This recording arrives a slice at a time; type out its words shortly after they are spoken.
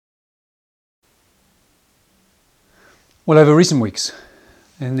Well, over recent weeks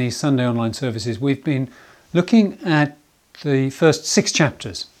in these Sunday online services, we've been looking at the first 6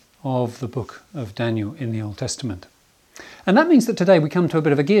 chapters of the book of Daniel in the Old Testament. And that means that today we come to a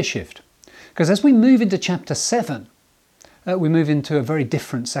bit of a gear shift, because as we move into chapter 7, we move into a very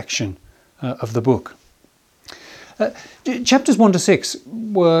different section of the book. Chapters 1 to 6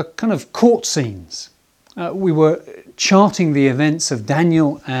 were kind of court scenes. We were charting the events of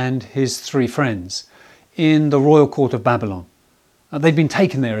Daniel and his 3 friends in the royal court of Babylon. They'd been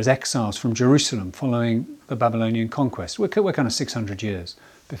taken there as exiles from Jerusalem following the Babylonian conquest. We're kind of 600 years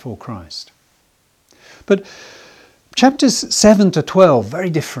before Christ. But chapters 7 to 12, very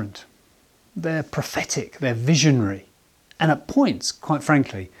different. They're prophetic, they're visionary, and at points, quite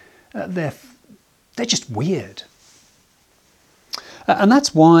frankly, they're just weird. And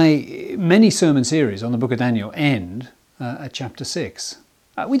that's why many sermon series on the book of Daniel end at chapter 6.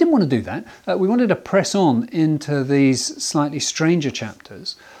 We didn't want to do that. We wanted to press on into these slightly stranger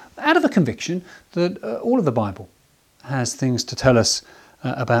chapters out of a conviction that all of the Bible has things to tell us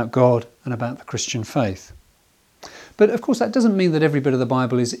about God and about the Christian faith. But of course that doesn't mean that every bit of the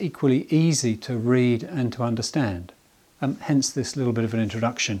Bible is equally easy to read and to understand. Hence this little bit of an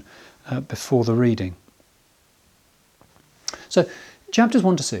introduction before the reading. So chapters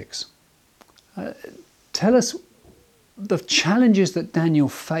 1 to 6 tell us the challenges that Daniel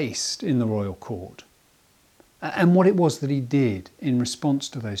faced in the royal court and what it was that he did in response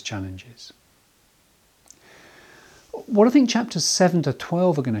to those challenges. What I think chapters 7 to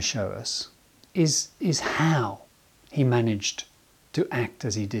 12 are going to show us is how he managed to act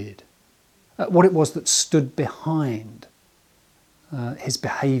as he did. What it was that stood behind his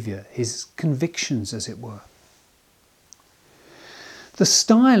behaviour, his convictions, as it were. The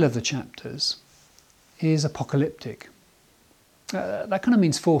style of the chapters is apocalyptic. That kind of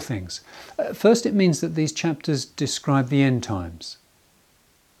means 4 things. First, it means that these chapters describe the end times,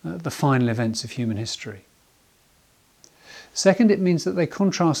 the final events of human history. Second, it means that they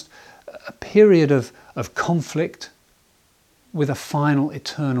contrast a period of conflict with a final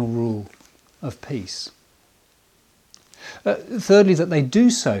eternal rule of peace. Thirdly, that they do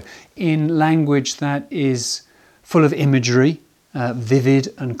so in language that is full of imagery,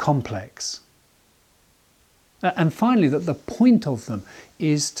 vivid and complex. And finally, that the point of them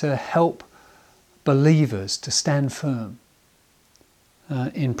is to help believers to stand firm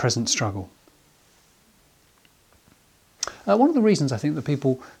in present struggle. One of the reasons I think that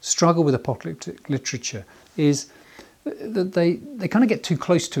people struggle with apocalyptic literature is that they kind of get too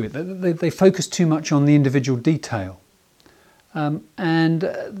close to it. They focus too much on the individual detail. And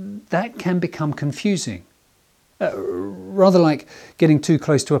that can become confusing. Rather like getting too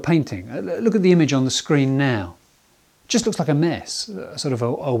close to a painting. Look at the image on the screen now. It just looks like a mess, sort of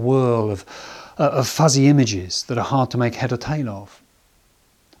a whirl of fuzzy images that are hard to make head or tail of.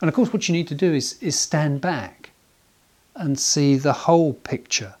 And of course what you need to do is stand back and see the whole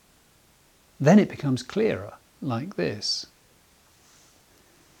picture. Then it becomes clearer, like this.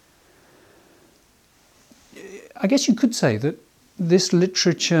 I guess you could say that this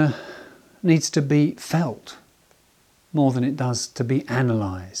literature needs to be felt more than it does to be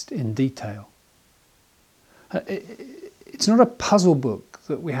analysed in detail. It's not a puzzle book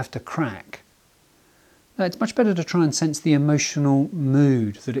that we have to crack. It's much better to try and sense the emotional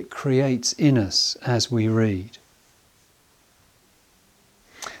mood that it creates in us as we read.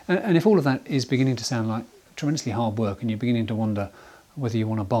 And if all of that is beginning to sound like tremendously hard work and you're beginning to wonder whether you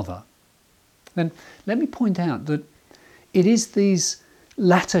want to bother, then let me point out that it is these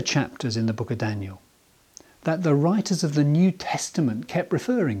latter chapters in the book of Daniel that the writers of the New Testament kept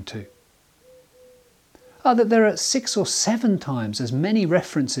referring to. That there are 6 or 7 times as many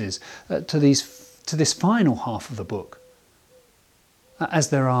references to this final half of the book as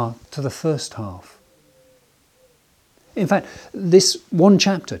there are to the first half. In fact, this one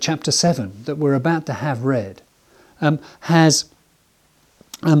chapter, chapter 7, that we're about to have read, has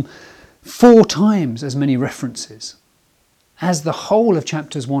 4 times as many references as the whole of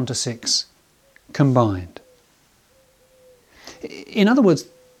chapters 1 to 6 combined. In other words,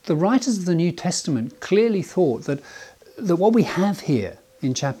 the writers of the New Testament clearly thought that what we have here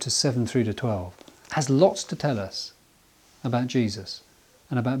in chapters 7 through to 12 has lots to tell us about Jesus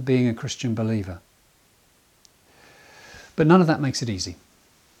and about being a Christian believer. But none of that makes it easy.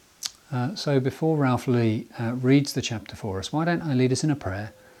 So before Ralph Lee reads the chapter for us, why don't I lead us in a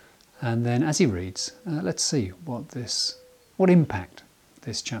prayer, and then as he reads, let's see what impact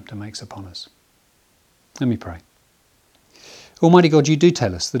this chapter makes upon us. Let me pray. Almighty God, you do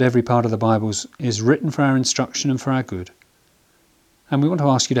tell us that every part of the Bible is written for our instruction and for our good. And we want to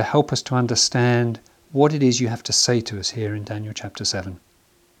ask you to help us to understand what it is you have to say to us here in Daniel chapter 7.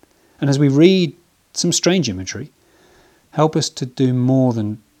 And as we read some strange imagery, help us to do more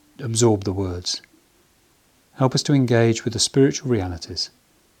than absorb the words. Help us to engage with the spiritual realities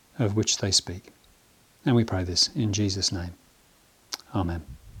of which they speak. And we pray this in Jesus' name. Amen.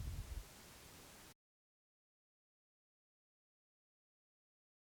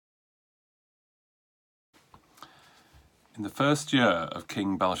 In the first year of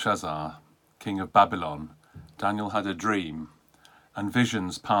King Belshazzar, king of Babylon, Daniel had a dream, and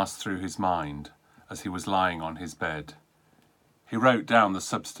visions passed through his mind as he was lying on his bed. He wrote down the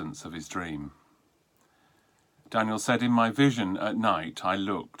substance of his dream. Daniel said, "In my vision at night I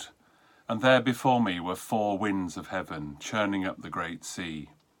looked, and there before me were 4 winds of heaven, churning up the great sea.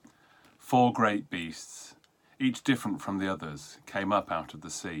 4 great beasts, each different from the others, came up out of the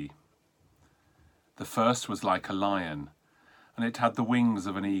sea. The first was like a lion, and it had the wings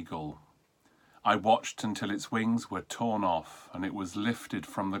of an eagle. I watched until its wings were torn off, and it was lifted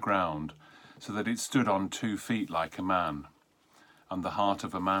from the ground, so that it stood on 2 feet like a man, and the heart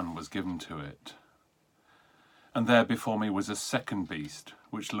of a man was given to it. And there before me was a second beast,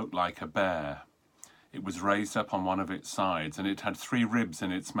 which looked like a bear. It was raised up on one of its sides, and it had 3 ribs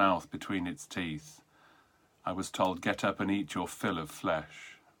in its mouth between its teeth. I was told, 'Get up and eat your fill of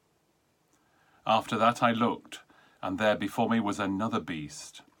flesh.' After that I looked, and there before me was another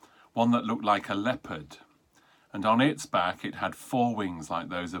beast, one that looked like a leopard, and on its back it had 4 wings like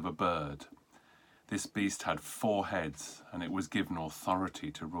those of a bird. This beast had 4 heads, and it was given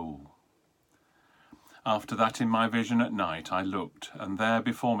authority to rule. After that in my vision at night I looked, and there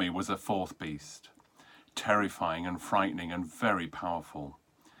before me was a 4th beast, terrifying and frightening and very powerful.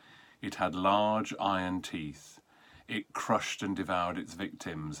 It had large iron teeth. It crushed and devoured its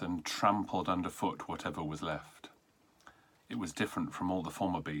victims and trampled underfoot whatever was left. It was different from all the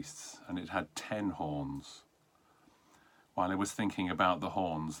former beasts, and it had 10 horns. While I was thinking about the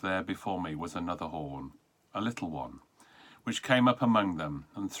horns, there before me was another horn, a little one, which came up among them,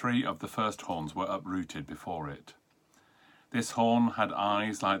 and 3 of the first horns were uprooted before it. This horn had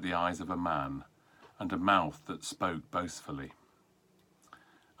eyes like the eyes of a man, and a mouth that spoke boastfully.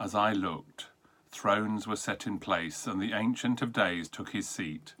 As I looked, thrones were set in place, and the Ancient of Days took his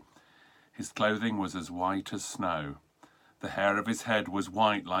seat. His clothing was as white as snow. The hair of his head was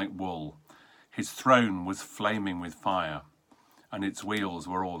white like wool. His throne was flaming with fire, and its wheels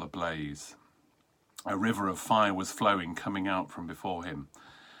were all ablaze. A river of fire was flowing, coming out from before him.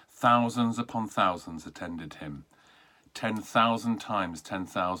 Thousands upon thousands attended him. 10,000 times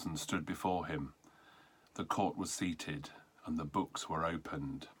 10,000 stood before him. The court was seated, and the books were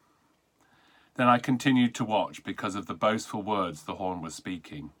opened. Then I continued to watch because of the boastful words the horn was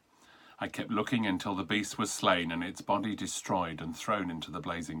speaking. I kept looking until the beast was slain and its body destroyed and thrown into the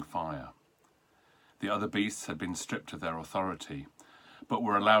blazing fire. The other beasts had been stripped of their authority, but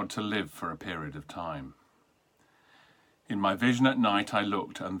were allowed to live for a period of time. In my vision at night I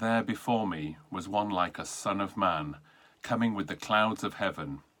looked, and there before me was one like a son of man, coming with the clouds of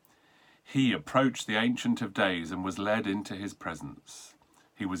heaven. He approached the Ancient of Days and was led into his presence.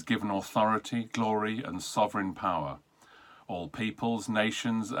 He was given authority, glory, and sovereign power. All peoples,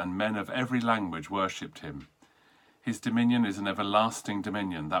 nations, and men of every language worshipped him. His dominion is an everlasting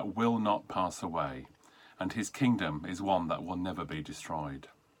dominion that will not pass away, and his kingdom is one that will never be destroyed.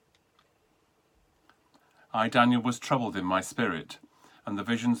 I, Daniel, was troubled in my spirit, and the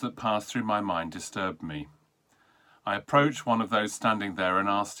visions that passed through my mind disturbed me. I approached one of those standing there and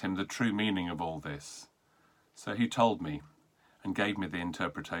asked him the true meaning of all this. So he told me and gave me the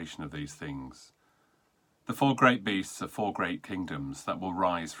interpretation of these things. The 4 great beasts are 4 great kingdoms that will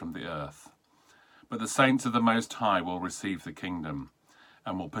rise from the earth. But the saints of the Most High will receive the kingdom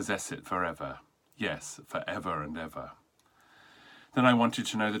and will possess it forever. Yes, forever and ever. Then I wanted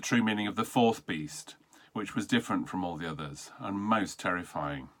to know the true meaning of the 4th beast, which was different from all the others and most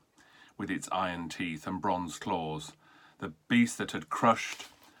terrifying, with its iron teeth and bronze claws, the beast that had crushed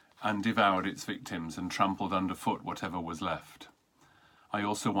and devoured its victims and trampled underfoot whatever was left. I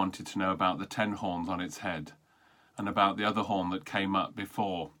also wanted to know about the 10 horns on its head, and about the other horn that came up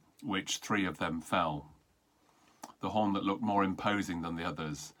before which 3 of them fell. The horn that looked more imposing than the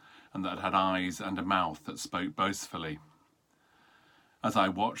others, and that had eyes and a mouth that spoke boastfully. As I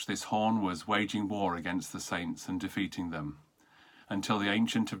watched, this horn was waging war against the saints and defeating them, until the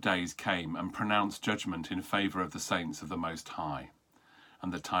Ancient of Days came and pronounced judgment in favour of the saints of the Most High,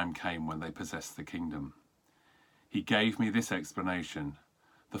 and the time came when they possessed the kingdom. He gave me this explanation.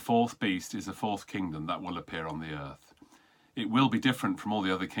 The 4th beast is a 4th kingdom that will appear on the earth. It will be different from all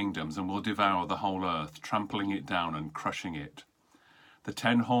the other kingdoms and will devour the whole earth, trampling it down and crushing it. The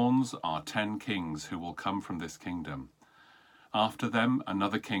 10 horns are 10 kings who will come from this kingdom. After them,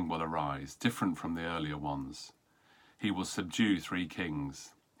 another king will arise, different from the earlier ones. He will subdue 3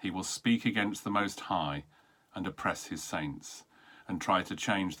 kings. He will speak against the Most High and oppress his saints, and try to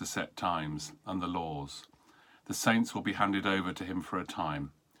change the set times and the laws. The saints will be handed over to him for a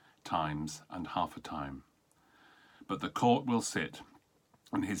time, times and half a time. But the court will sit,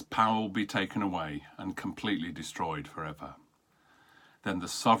 and his power will be taken away and completely destroyed forever. Then the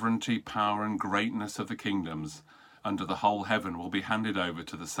sovereignty, power and greatness of the kingdoms under the whole heaven will be handed over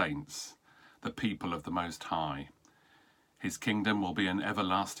to the saints, the people of the Most High. His kingdom will be an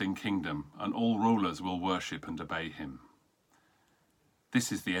everlasting kingdom, and all rulers will worship and obey him.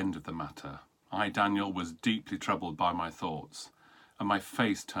 This is the end of the matter. I, Daniel, was deeply troubled by my thoughts, and my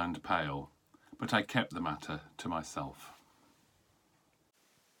face turned pale, but I kept the matter to myself.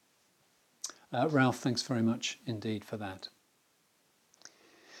 Ralph, thanks very much indeed for that.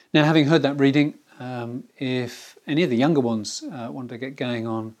 Now, having heard that reading, if any of the younger ones want to get going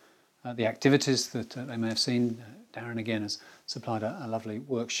on the activities that they may have seen, Darren again has supplied a lovely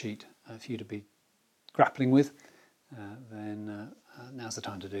worksheet for you to be grappling with, then now's the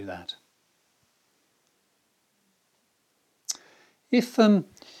time to do that. If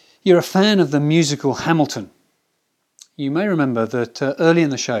you're a fan of the musical Hamilton, you may remember that early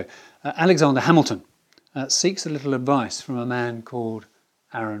in the show, Alexander Hamilton seeks a little advice from a man called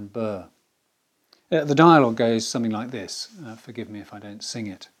Aaron Burr. The dialogue goes something like this. Forgive me if I don't sing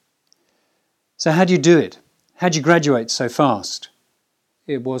it. So how'd you do it? How'd you graduate so fast?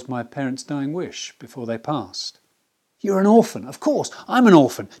 It was my parents' dying wish before they passed. You're an orphan, of course. I'm an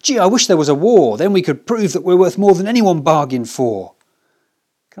orphan. Gee, I wish there was a war. Then we could prove that we're worth more than anyone bargained for.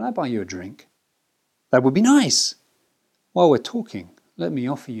 Can I buy you a drink? That would be nice. While we're talking, let me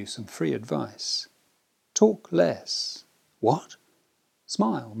offer you some free advice. Talk less. What?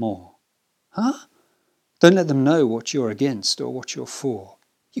 Smile more. Huh? Don't let them know what you're against or what you're for.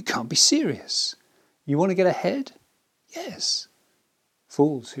 You can't be serious. You want to get ahead? Yes.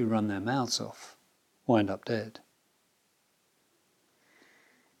 Fools who run their mouths off wind up dead.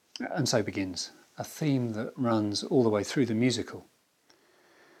 And so begins a theme that runs all the way through the musical.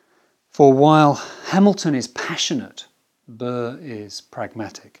 For while Hamilton is passionate, Burr is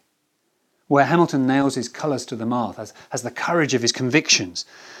pragmatic. Where Hamilton nails his colours to the mast, has the courage of his convictions,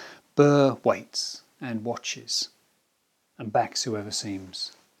 Burr waits and watches and backs whoever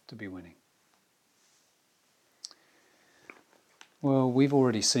seems to be winning. Well, we've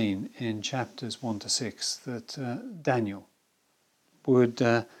already seen in chapters 1 to 6 that Daniel would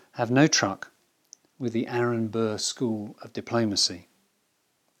have no truck with the Aaron Burr school of diplomacy.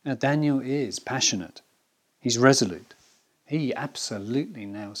 Now, Daniel is passionate. He's resolute. He absolutely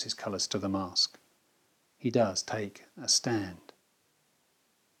nails his colours to the mast. He does take a stand.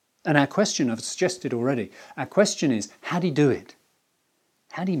 And our question, I've suggested already, our question is, how do he do it?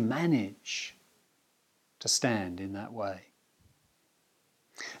 How do he manage to stand in that way?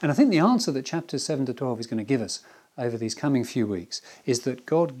 And I think the answer that chapters 7 to 12 is going to give us over these coming few weeks is that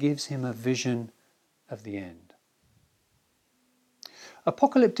God gives him a vision of the end.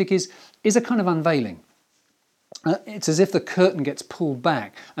 Apocalyptic is a kind of unveiling. It's as if the curtain gets pulled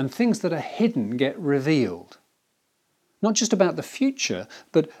back and things that are hidden get revealed. Not just about the future,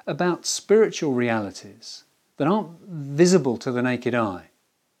 but about spiritual realities that aren't visible to the naked eye,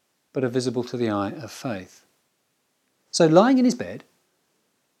 but are visible to the eye of faith. So lying in his bed,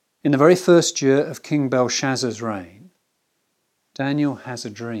 in the very first year of King Belshazzar's reign, Daniel has a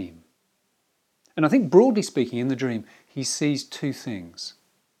dream. And I think broadly speaking in the dream, he sees two things.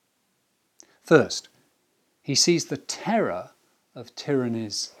 First, he sees the terror of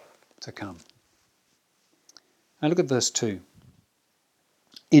tyrannies to come. Now look at verse 2.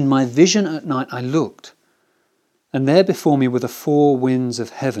 In my vision at night I looked, and there before me were the 4 winds of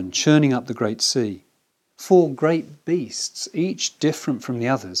heaven churning up the great sea. 4 great beasts, each different from the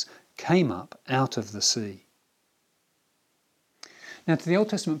others, came up out of the sea. Now to the Old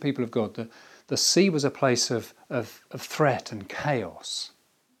Testament people of God, the sea was a place of threat and chaos.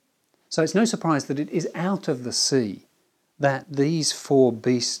 So it's no surprise that it is out of the sea that these 4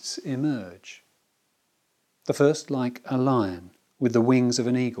 beasts emerge. The first like a lion with the wings of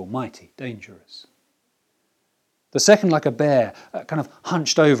an eagle, mighty, dangerous. The second like a bear, kind of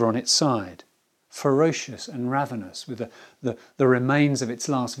hunched over on its side, ferocious and ravenous, with the remains of its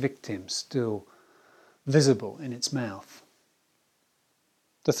last victim still visible in its mouth.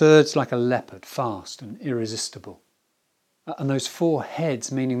 The third's like a leopard, fast and irresistible. And those 4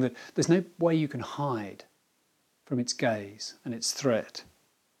 heads, meaning that there's no way you can hide from its gaze and its threat.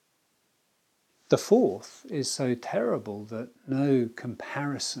 The fourth is so terrible that no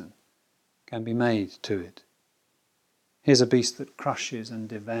comparison can be made to it. Here's a beast that crushes and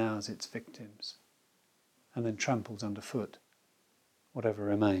devours its victims and then tramples underfoot whatever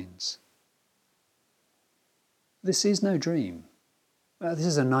remains. This is no dream. This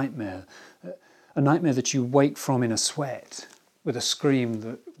is a nightmare that you wake from in a sweat with a scream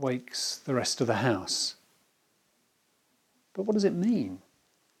that wakes the rest of the house. But what does it mean?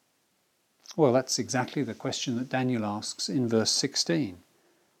 Well, that's exactly the question that Daniel asks in verse 16.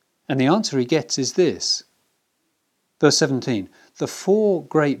 And the answer he gets is this. Verse 17, the four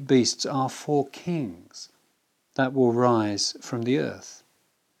great beasts are four kings that will rise from the earth.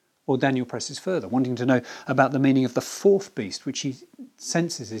 Or Daniel presses further, wanting to know about the meaning of the fourth beast, which he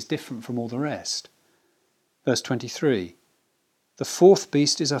senses is different from all the rest. Verse 23, the fourth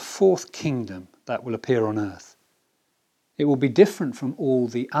beast is a fourth kingdom that will appear on earth. It will be different from all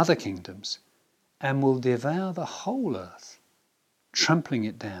the other kingdoms and will devour the whole earth, trampling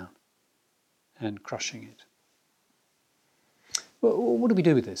it down and crushing it. Well, what do we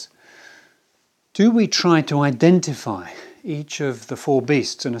do with this? Do we try to identify each of the four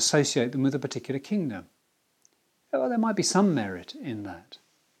beasts and associate them with a particular kingdom? Well, there might be some merit in that.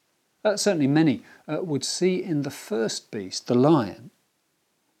 Certainly many would see in the first beast, the lion,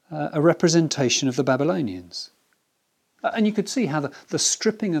 a representation of the Babylonians. And you could see how the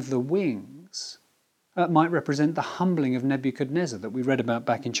stripping of the wings might represent the humbling of Nebuchadnezzar that we read about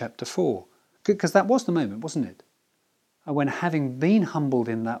back in chapter 4. Because that was the moment, wasn't it? When, having been humbled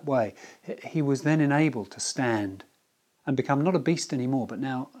in that way, he was then enabled to stand and become not a beast anymore, but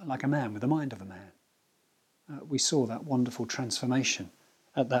now like a man with the mind of a man. We saw that wonderful transformation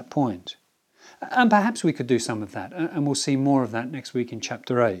at that point. And perhaps we could do some of that, and we'll see more of that next week in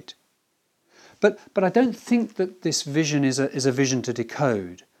chapter 8. But I don't think that this vision is a vision to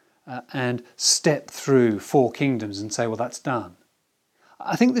decode and step through four kingdoms and say, well, that's done.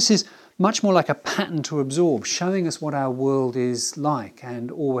 I think this is much more like a pattern to absorb, showing us what our world is like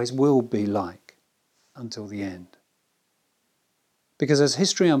and always will be like until the end. Because as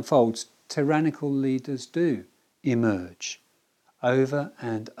history unfolds, tyrannical leaders do emerge over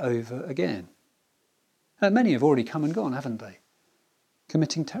and over again. And many have already come and gone, haven't they?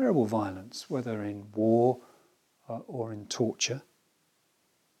 Committing terrible violence, whether in war or in torture.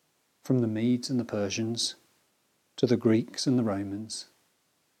 From the Medes and the Persians to the Greeks and the Romans,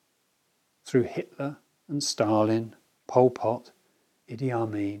 through Hitler and Stalin, Pol Pot, Idi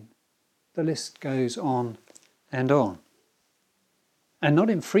Amin, the list goes on and on. And not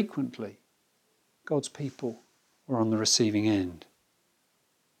infrequently, God's people were on the receiving end.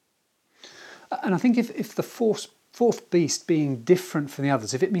 And I think if the fourth beast being different from the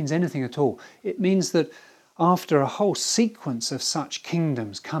others, if it means anything at all, it means that after a whole sequence of such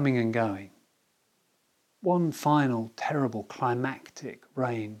kingdoms coming and going, one final terrible climactic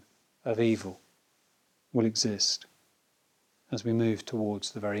reign of evil will exist as we move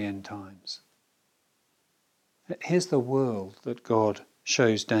towards the very end times. Here's the world that God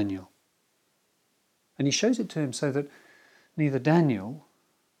shows Daniel. And he shows it to him so that neither Daniel,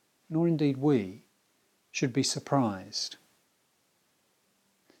 nor indeed we, should be surprised.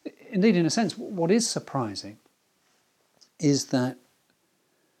 Indeed, in a sense, what is surprising is that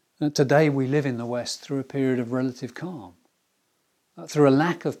today we live in the West through a period of relative calm, through a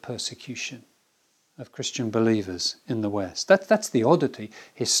lack of persecution of Christian believers in the West. That's the oddity.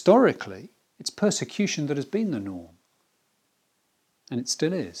 Historically, it's persecution that has been the norm. And it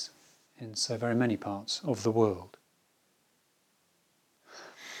still is in so very many parts of the world.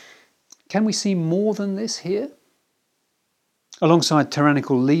 Can we see more than this here? Alongside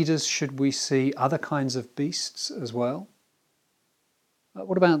tyrannical leaders, should we see other kinds of beasts as well?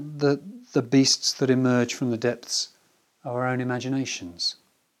 What about the beasts that emerge from the depths of our own imaginations?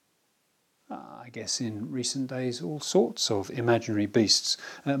 I guess in recent days all sorts of imaginary beasts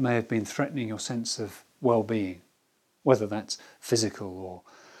may have been threatening your sense of well-being, whether that's physical or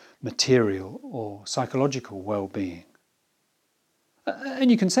material or psychological well-being.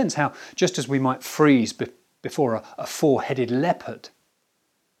 And you can sense how, just as we might freeze before a four-headed leopard,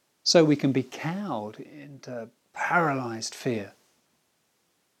 so we can be cowed into paralysed fear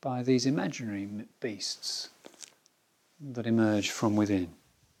by these imaginary beasts that emerge from within.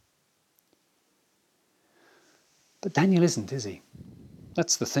 But Daniel isn't, is he?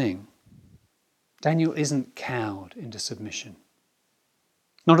 That's the thing. Daniel isn't cowed into submission.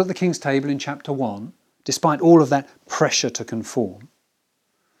 Not at the king's table in chapter 1, despite all of that pressure to conform.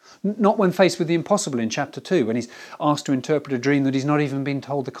 Not when faced with the impossible in chapter 2, when he's asked to interpret a dream that he's not even been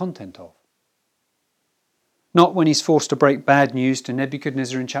told the content of. Not when he's forced to break bad news to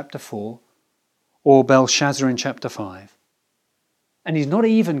Nebuchadnezzar in chapter 4, or Belshazzar in chapter 5. And he's not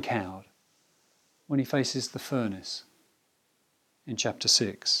even cowed when he faces the furnace in chapter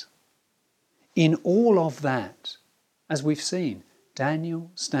 6. In all of that, as we've seen, Daniel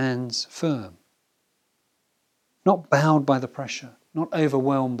stands firm. Not bowed by the pressure, not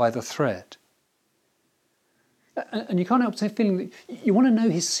overwhelmed by the threat. And you can't help feeling that you want to know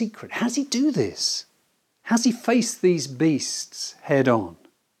his secret. How does he do this? How does he face these beasts head on?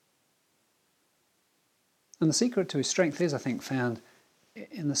 And the secret to his strength is, I think, found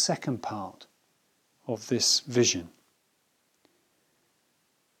in the second part of this vision.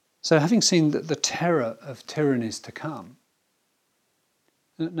 So having seen the terror of tyrannies to come,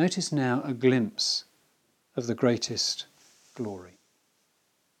 notice now a glimpse of the greatest glory.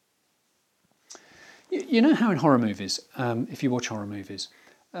 You know how in horror movies, if you watch horror movies,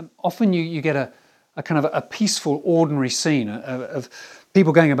 often you get a kind of a peaceful, ordinary scene of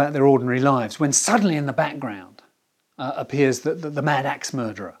people going about their ordinary lives, when suddenly in the background appears the mad axe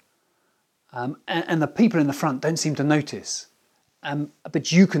murderer. And the people in the front don't seem to notice,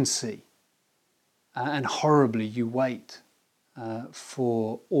 but you can see. And horribly you wait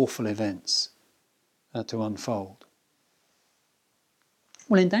for awful events to unfold.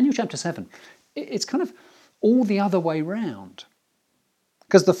 Well, in Daniel chapter 7, it's kind of all the other way round.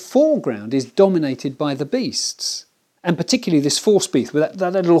 Because the foreground is dominated by the beasts, and particularly this fourth beast with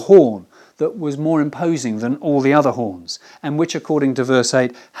that little horn that was more imposing than all the other horns, and which, according to verse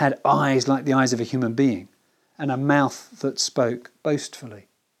 8, had eyes like the eyes of a human being, and a mouth that spoke boastfully.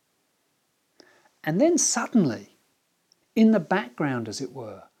 And then suddenly, in the background as it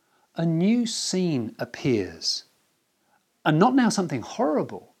were, a new scene appears. And not now something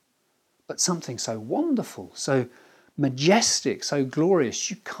horrible, but something so wonderful, so majestic, so glorious,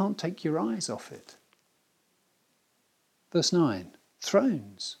 you can't take your eyes off it. Verse 9,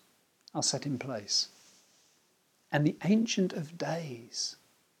 thrones are set in place, and the Ancient of Days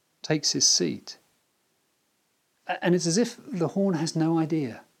takes his seat. And it's as if the horn has no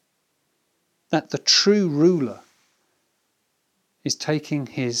idea that the true ruler is taking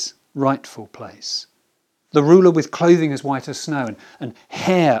his rightful place. The ruler with clothing as white as snow and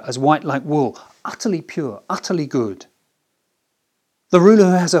hair as white like wool, utterly pure, utterly good. The ruler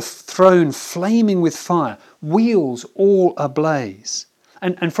who has a throne flaming with fire, wheels all ablaze,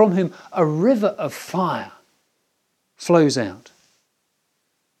 and from whom a river of fire flows out.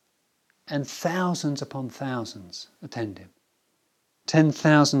 And thousands upon thousands attend him.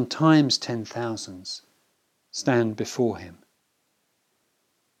 10,000 times 10,000s stand before him.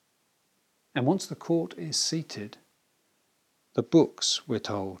 And once the court is seated, the books, we're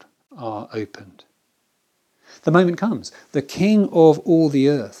told, are opened. The moment comes. The King of all the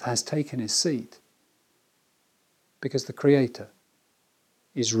earth has taken his seat because the Creator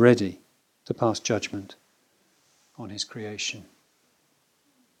is ready to pass judgment on his creation.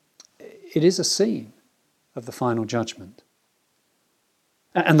 It is a scene of the final judgment.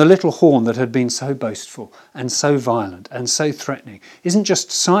 And the little horn that had been so boastful and so violent and so threatening isn't just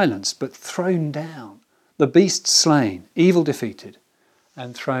silenced but thrown down. The beast slain, evil defeated,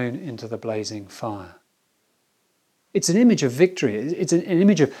 and thrown into the blazing fire. It's an image of victory. It's an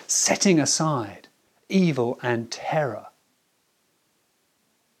image of setting aside evil and terror.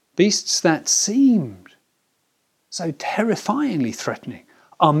 Beasts that seemed so terrifyingly threatening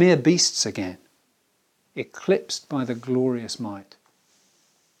are mere beasts again, eclipsed by the glorious might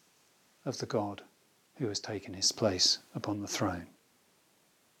of the God who has taken his place upon the throne.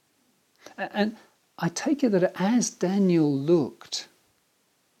 And I take it that as Daniel looked,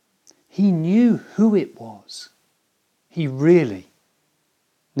 he knew who it was he really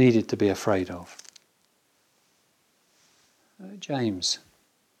needed to be afraid of. Jesus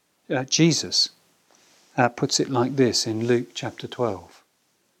puts it like this in Luke chapter 12.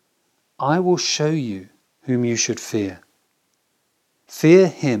 I will show you whom you should fear. Fear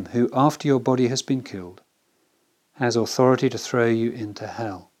him who, after your body has been killed, has authority to throw you into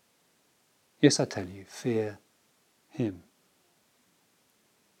hell. Yes, I tell you, fear him.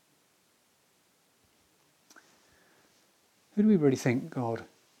 Who do we really think God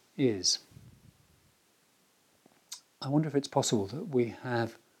is? I wonder if it's possible that we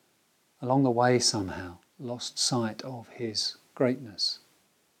have, along the way somehow, lost sight of his greatness.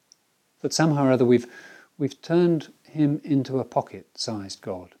 That somehow or other we've turned him into a pocket-sized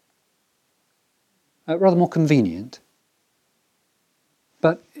God. Rather more convenient.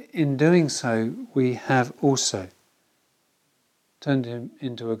 But in doing so, we have also turned him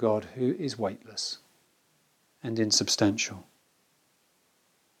into a God who is weightless and insubstantial.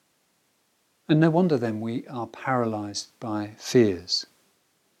 And no wonder then we are paralysed by fears.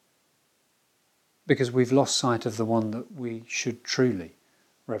 because we've lost sight of the one that we should truly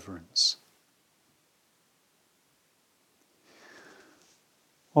reverence.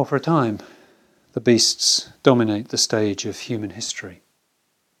 Well, for a time, the beasts dominate the stage of human history.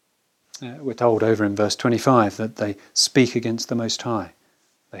 We're told over in verse 25 that they speak against the Most High.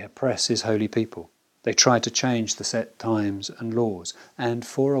 They oppress his holy people. They try to change the set times and laws, and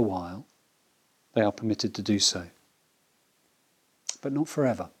for a while they are permitted to do so. But not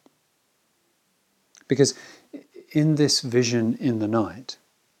forever. Because in this vision in the night,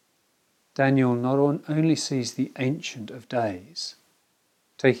 Daniel not only sees the Ancient of Days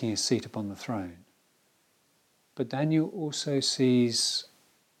taking his seat upon the throne, but Daniel also sees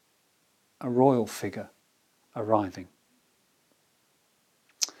a royal figure arriving.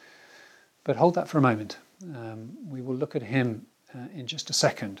 But hold that for a moment. We will look at him in just a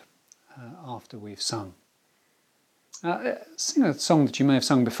second after we've sung. Sing a song that you may have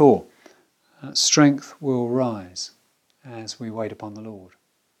sung before. Strength will rise as we wait upon the Lord.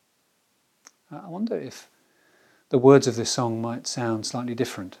 I wonder if the words of this song might sound slightly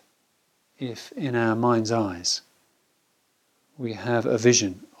different if in our mind's eyes we have a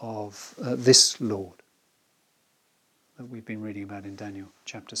vision of this Lord that we've been reading about in Daniel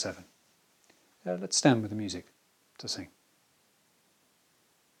chapter 7. Let's stand with the music to sing.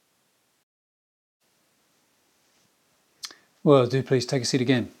 Well, do please take a seat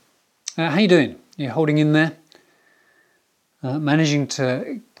again. How you doing? You're holding in there? Managing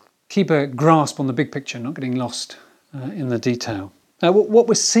to keep a grasp on the big picture, not getting lost in the detail. What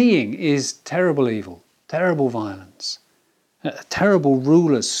we're seeing is terrible evil, terrible violence, terrible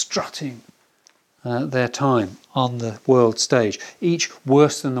rulers strutting their time on the world stage, each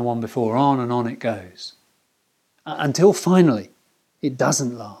worse than the one before. On and on it goes. Until finally, it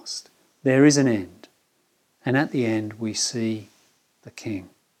doesn't last. There is an end. And at the end, we see the King.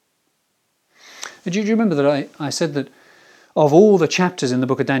 Do you remember that I said that of all the chapters in the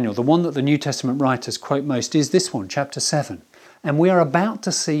book of Daniel, the one that the New Testament writers quote most is this one, chapter 7. And we are about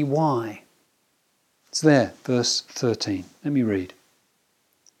to see why. It's there, verse 13. Let me read.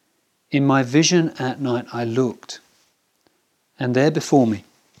 In my vision at night I looked, and there before me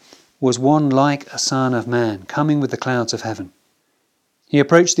was one like a son of man, coming with the clouds of heaven. He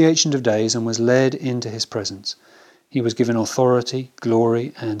approached the Ancient of Days and was led into his presence. He was given authority,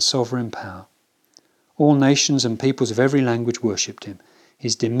 glory, and sovereign power. All nations and peoples of every language worshipped him.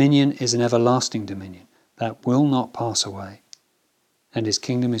 His dominion is an everlasting dominion that will not pass away, and his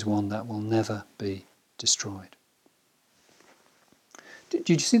kingdom is one that will never be destroyed. Did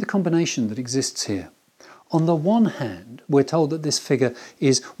you see the combination that exists here? On the one hand, we're told that this figure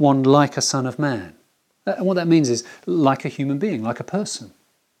is one like a son of man. And what that means is like a human being, like a person.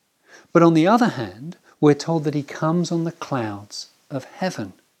 But on the other hand, we're told that he comes on the clouds of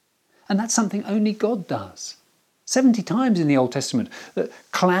heaven. And that's something only God does. 70 times in the Old Testament, that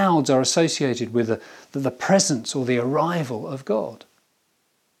clouds are associated with the presence or the arrival of God.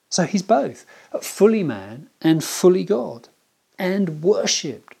 So he's both fully man and fully God, and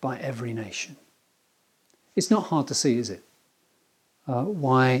worshipped by every nation. It's not hard to see, is it?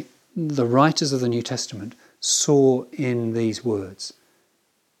 Why the writers of the New Testament saw in these words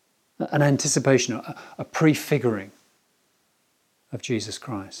an anticipation, a prefiguring of Jesus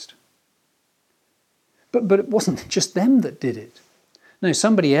Christ. But it wasn't just them that did it. No,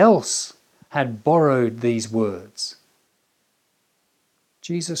 somebody else had borrowed these words.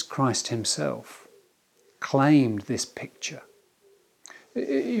 Jesus Christ himself claimed this picture.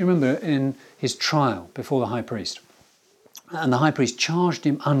 You remember in his trial before the high priest, and the high priest charged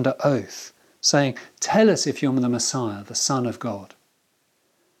him under oath, saying, "Tell us if you're the Messiah, the Son of God."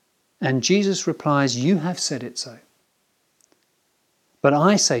 And Jesus replies, "You have said it so. But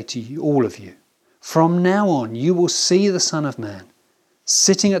I say to you, all of you, from now on you will see the Son of Man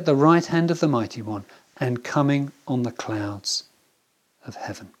sitting at the right hand of the Mighty One and coming on the clouds of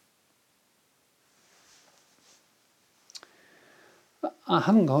heaven." I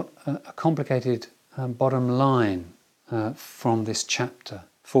haven't got a complicated bottom line from this chapter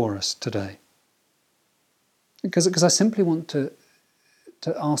for us today. Because I simply want to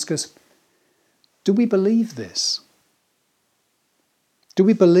ask us, do we believe this? Do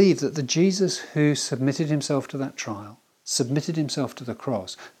we believe that the Jesus who submitted himself to that trial, submitted himself to the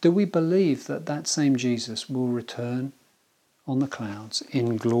cross, do we believe that that same Jesus will return on the clouds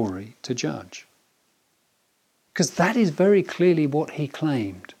in glory to judge? Because that is very clearly what he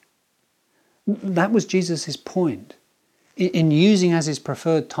claimed. That was Jesus' point in using as his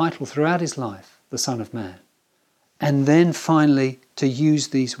preferred title throughout his life, the Son of Man. And then finally to use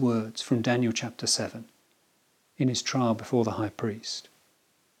these words from Daniel chapter 7 in his trial before the high priest.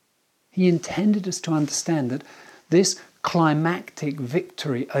 He intended us to understand that this climactic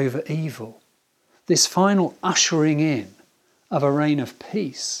victory over evil, this final ushering in of a reign of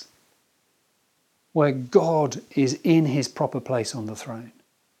peace, where God is in his proper place on the throne,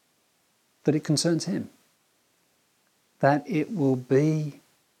 that it concerns him, that it will be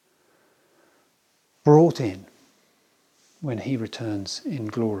brought in when he returns in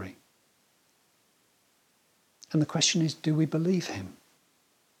glory. And the question is, do we believe him?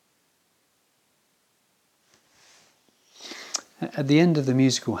 At the end of the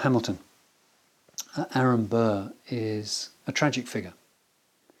musical Hamilton, Aaron Burr is a tragic figure.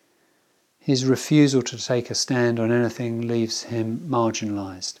 His refusal to take a stand on anything leaves him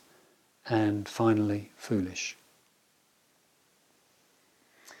marginalised and finally foolish.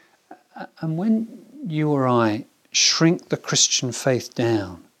 And when you or I shrink the Christian faith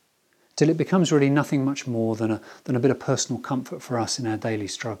down till it becomes really nothing much more than a bit of personal comfort for us in our daily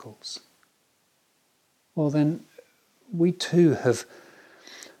struggles, well then we too have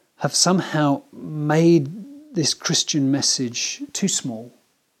somehow made this Christian message too small,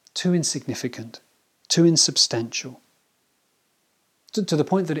 too insignificant, too insubstantial, to the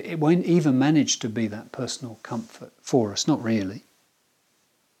point that it won't even manage to be that personal comfort for us, not really.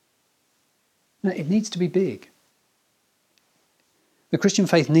 No, it needs to be big. The Christian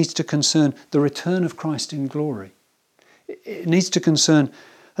faith needs to concern the return of Christ in glory. It needs to concern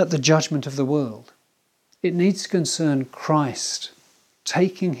the judgment of the world. It needs to concern Christ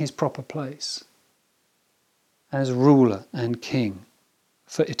taking his proper place as ruler and king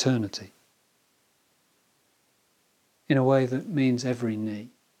for eternity, in a way that means every knee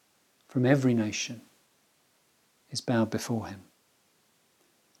from every nation is bowed before him.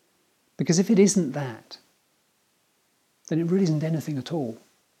 Because if it isn't that, then it really isn't anything at all.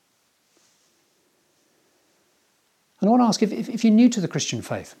 And I want to ask, if you're new to the Christian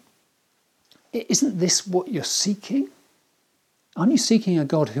faith, isn't this what you're seeking? Aren't you seeking a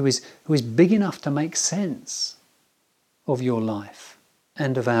God who is big enough to make sense of your life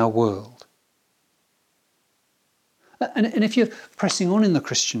and of our world? And if you're pressing on in the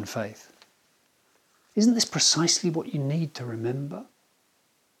Christian faith, isn't this precisely what you need to remember?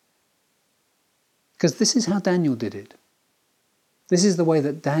 Because this is how Daniel did it. This is the way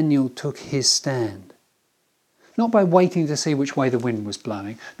that Daniel took his stand. Not by waiting to see which way the wind was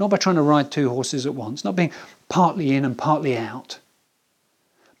blowing, not by trying to ride two horses at once, not being partly in and partly out,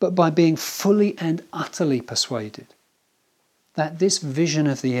 but by being fully and utterly persuaded that this vision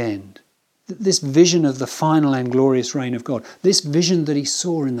of the end, this vision of the final and glorious reign of God, this vision that he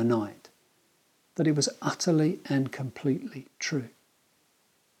saw in the night, that it was utterly and completely true.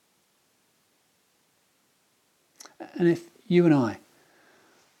 And if you and I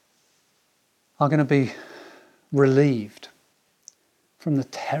are going to be relieved from the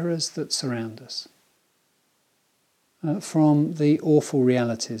terrors that surround us, from the awful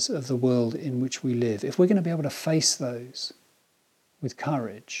realities of the world in which we live, if we're going to be able to face those with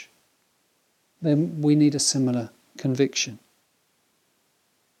courage, then we need a similar conviction.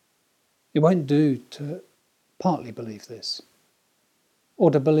 It won't do to partly believe this, or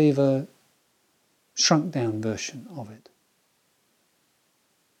to believe a shrunk down version of it.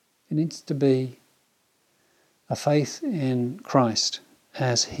 It needs to be a faith in Christ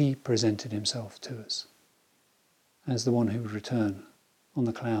as he presented himself to us, as the one who would return on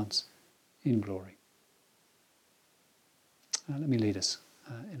the clouds in glory. Let me lead us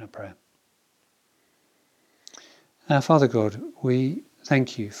in a prayer. Father God, we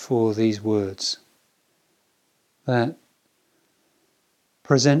thank you for these words that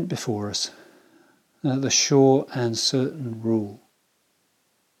present before us the sure and certain rule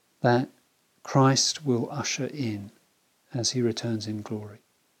that Christ will usher in as he returns in glory.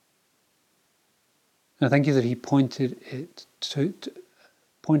 I thank you that he pointed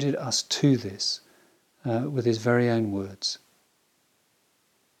us to this with his very own words.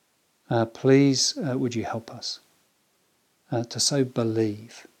 Please, would you help us to so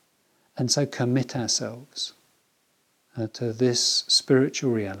believe and so commit ourselves to this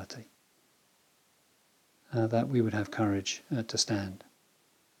spiritual reality that we would have courage to stand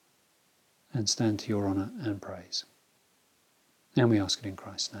to your honour and praise. And we ask it in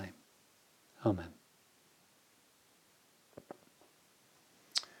Christ's name. Amen.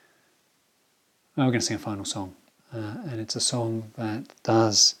 We're going to sing a final song, and it's a song that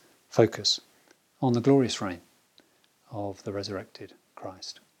does focus on the glorious reign of the resurrected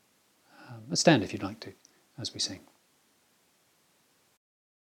Christ. Stand if you'd like to, as we sing.